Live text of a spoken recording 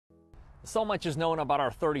So much is known about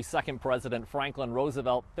our 32nd president, Franklin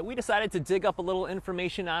Roosevelt, that we decided to dig up a little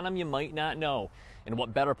information on him you might not know. And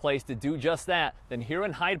what better place to do just that than here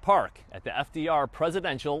in Hyde Park at the FDR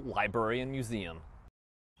Presidential Library and Museum.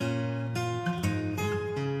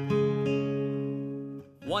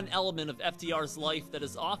 One element of FDR's life that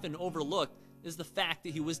is often overlooked is the fact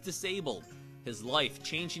that he was disabled, his life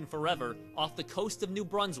changing forever off the coast of New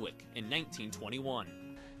Brunswick in 1921.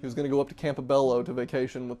 He was going to go up to Campobello to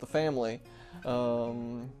vacation with the family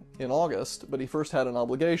in August, but he first had an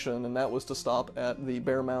obligation, and that was to stop at the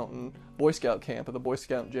Bear Mountain Boy Scout camp at the Boy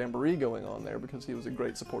Scout Jamboree going on there because he was a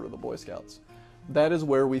great supporter of the Boy Scouts. That is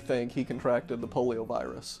where we think he contracted the polio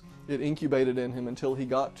virus. It incubated in him until he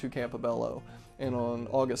got to Campobello, and on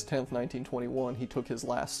August 10th, 1921, he took his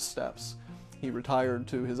last steps. He retired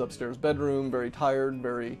to his upstairs bedroom, very tired,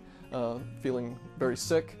 feeling very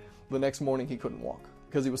sick. The next morning he couldn't walk.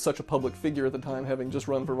 Because he was such a public figure at the time, having just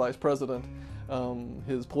run for vice president,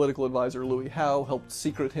 his political advisor Louis Howe helped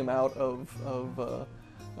secret him out of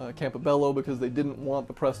Campobello because they didn't want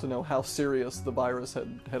the press to know how serious the virus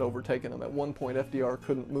had overtaken him. At one point, FDR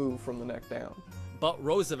couldn't move from the neck down. But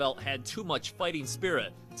Roosevelt had too much fighting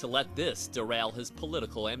spirit to let this derail his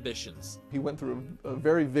political ambitions. He went through a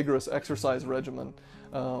very vigorous exercise regimen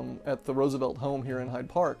at the Roosevelt home here in Hyde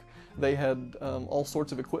Park. They had all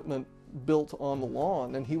sorts of equipment built on the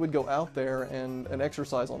lawn, and he would go out there and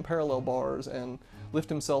exercise on parallel bars and lift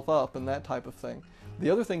himself up and that type of thing. The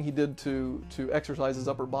other thing he did to exercise his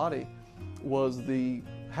upper body was the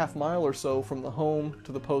half-mile or so from the home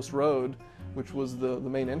to the post road, which was the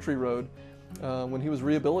main entry road. When he was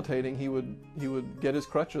rehabilitating, he would get his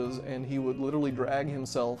crutches and he would literally drag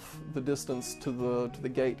himself the distance to the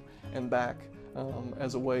gate and back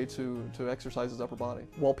as a way to exercise his upper body.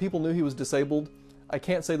 While people knew he was disabled, I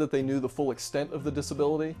can't say that they knew the full extent of the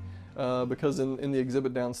disability because in the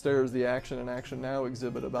exhibit downstairs, the Action and Action Now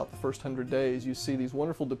exhibit about the first 100 days, you see these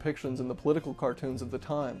wonderful depictions in the political cartoons of the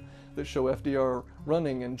time that show FDR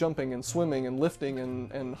running and jumping and swimming and lifting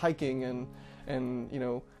and hiking and you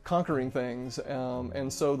know, conquering things.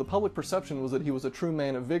 And so the public perception was that he was a true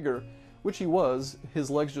man of vigor, which he was. His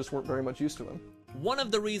legs just weren't very much used to him. One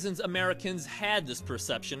of the reasons Americans had this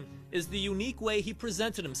perception is the unique way he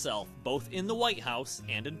presented himself, both in the White House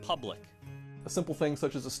and in public. A simple thing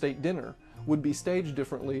such as a state dinner would be staged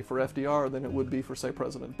differently for FDR than it would be for, say,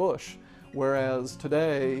 President Bush. Whereas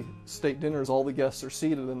today, state dinners, all the guests are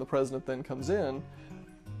seated and the president then comes in.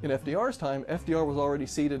 In FDR's time, FDR was already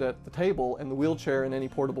seated at the table and the wheelchair and any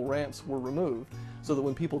portable ramps were removed, so that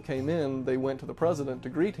when people came in, they went to the president to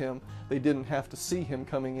greet him. They didn't have to see him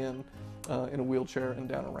coming in a wheelchair and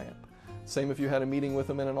down a ramp. Same if you had a meeting with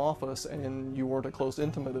him in an office and you weren't a close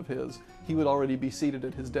intimate of his. He would already be seated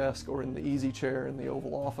at his desk or in the easy chair in the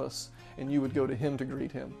Oval Office, and you would go to him to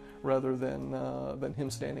greet him rather than him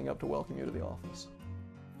standing up to welcome you to the office.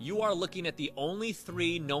 You are looking at the only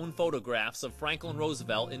 3 known photographs of Franklin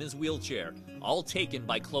Roosevelt in his wheelchair, all taken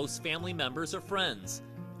by close family members or friends,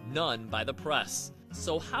 none by the press.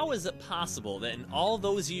 So how is it possible that in all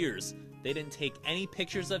those years, they didn't take any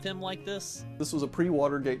pictures of him like this? This was a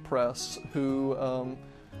pre-Watergate press who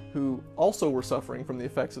also were suffering from the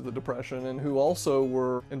effects of the Depression and who also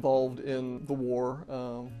were involved in the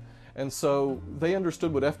war. And so they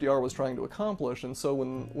understood what FDR was trying to accomplish, and so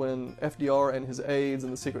when FDR and his aides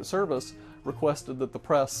and the Secret Service requested that the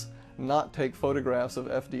press not take photographs of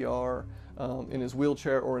FDR in his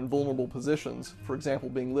wheelchair or in vulnerable positions, for example,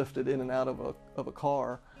 being lifted in and out of a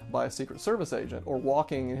car by a Secret Service agent or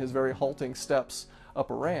walking in his very halting steps up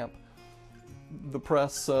a ramp, the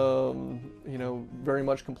press very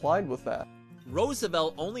much complied with that.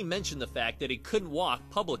 Roosevelt only mentioned the fact that he couldn't walk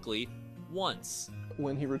publicly once.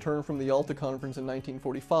 When he returned from the Yalta Conference in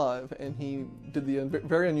 1945, and he did the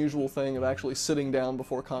very unusual thing of actually sitting down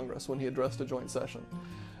before Congress when he addressed a joint session.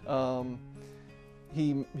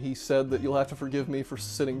 He said that you'll have to forgive me for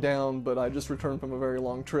sitting down, but I just returned from a very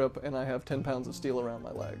long trip and I have 10 pounds of steel around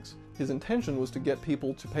my legs. His intention was to get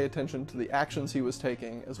people to pay attention to the actions he was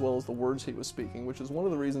taking as well as the words he was speaking, which is one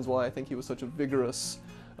of the reasons why I think he was such a vigorous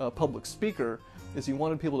public speaker, is he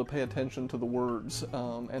wanted people to pay attention to the words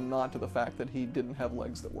and not to the fact that he didn't have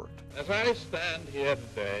legs that worked. As I stand here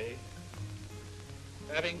today,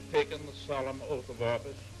 having taken the solemn oath of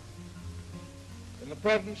office, in the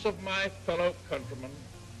presence of my fellow countrymen,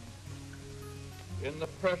 in the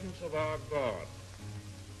presence of our God,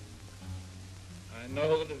 I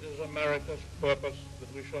know that it is America's purpose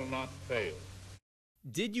that we shall not fail.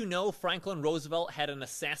 Did you know Franklin Roosevelt had an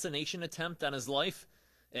assassination attempt on his life?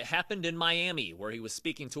 It happened in Miami, where he was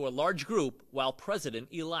speaking to a large group while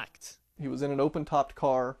president-elect. He was in an open-topped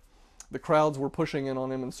car The crowds were pushing in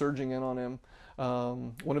on him and surging in on him.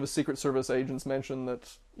 One of his Secret Service agents mentioned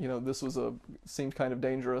that, this seemed kind of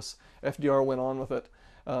dangerous. FDR went on with it.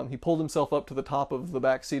 He pulled himself up to the top of the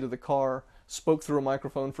back seat of the car, spoke through a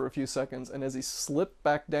microphone for a few seconds, and as he slipped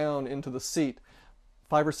back down into the seat,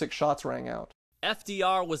 5 or 6 shots rang out.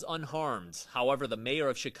 FDR was unharmed. However, the mayor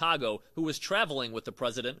of Chicago, who was traveling with the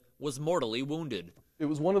president, was mortally wounded. It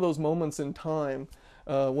was one of those moments in time,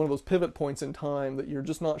 one of those pivot points in time that you're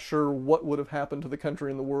just not sure what would have happened to the country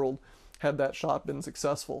and the world had that shot been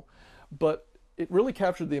successful. But it really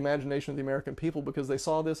captured the imagination of the American people because they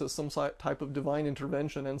saw this as some type of divine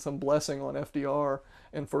intervention and some blessing on FDR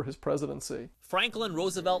and for his presidency. Franklin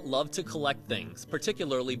Roosevelt loved to collect things,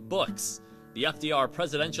 particularly books. The FDR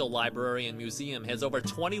Presidential Library and Museum has over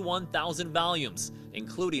 21,000 volumes,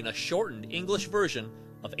 including a shortened English version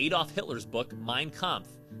of Adolf Hitler's book Mein Kampf,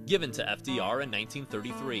 given to FDR in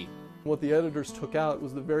 1933. What the editors took out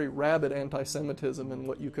was the very rabid anti-Semitism and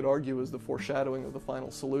what you could argue is the foreshadowing of the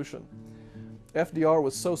final solution. FDR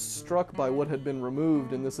was so struck by what had been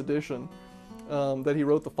removed in this edition that he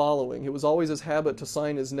wrote the following. It was always his habit to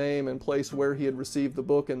sign his name and place where he had received the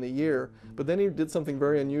book and the year, but then he did something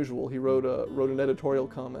very unusual. He wrote an editorial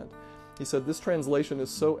comment. He said, "This translation is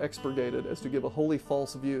so expurgated as to give a wholly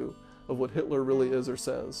false view of what Hitler really is or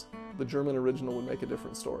says. The German original would make a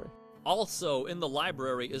different story." Also in the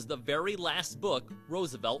library is the very last book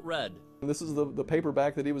Roosevelt read. And this is the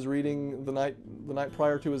paperback that he was reading the night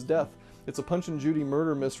prior to his death. It's a Punch and Judy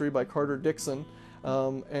murder mystery by Carter Dickson.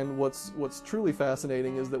 And what's truly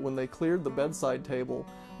fascinating is that when they cleared the bedside table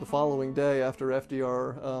the following day after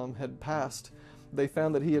FDR had passed, they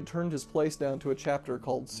found that he had turned his place down to a chapter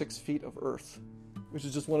called 6 Feet of Earth, which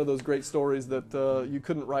is just one of those great stories that you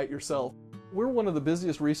couldn't write yourself. We're one of the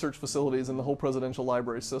busiest research facilities in the whole presidential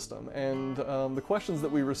library system, and the questions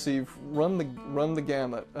that we receive run the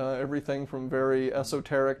gamut. Everything from very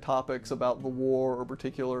esoteric topics about the war or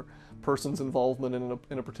particular person's involvement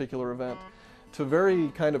in a particular event, to very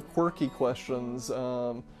kind of quirky questions.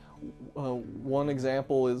 One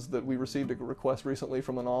example is that we received a request recently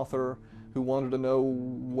from an author who wanted to know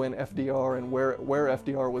when FDR and where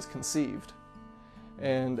FDR was conceived.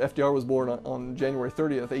 And FDR was born on January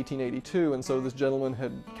 30th, 1882, and so this gentleman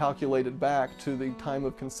had calculated back to the time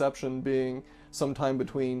of conception being sometime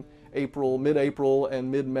between mid-April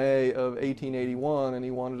and mid-May of 1881, and he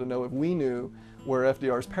wanted to know if we knew where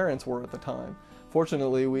FDR's parents were at the time.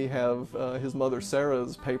 Fortunately, we have his mother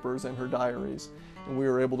Sarah's papers and her diaries, and we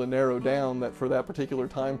were able to narrow down that for that particular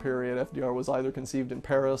time period, FDR was either conceived in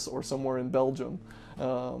Paris or somewhere in Belgium.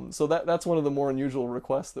 So that's one of the more unusual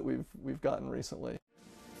requests that we've gotten recently.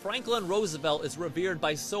 Franklin Roosevelt is revered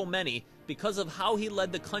by so many because of how he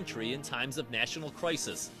led the country in times of national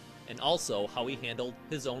crisis, and also how he handled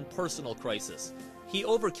his own personal crisis. He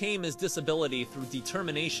overcame his disability through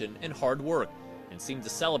determination and hard work, and seemed to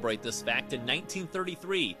celebrate this fact in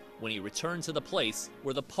 1933 when he returned to the place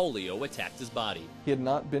where the polio attacked his body. He had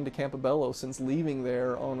not been to Campobello since leaving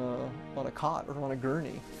there on a cot or on a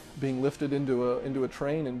gurney, being lifted into a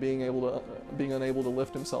train and being unable to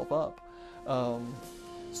lift himself up.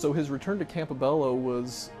 So his return to Campobello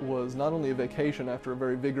was not only a vacation after a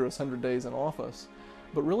very vigorous 100 days in office,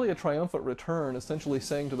 but really a triumphant return, essentially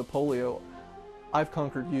saying to the polio, "I've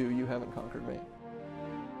conquered you, you haven't conquered me."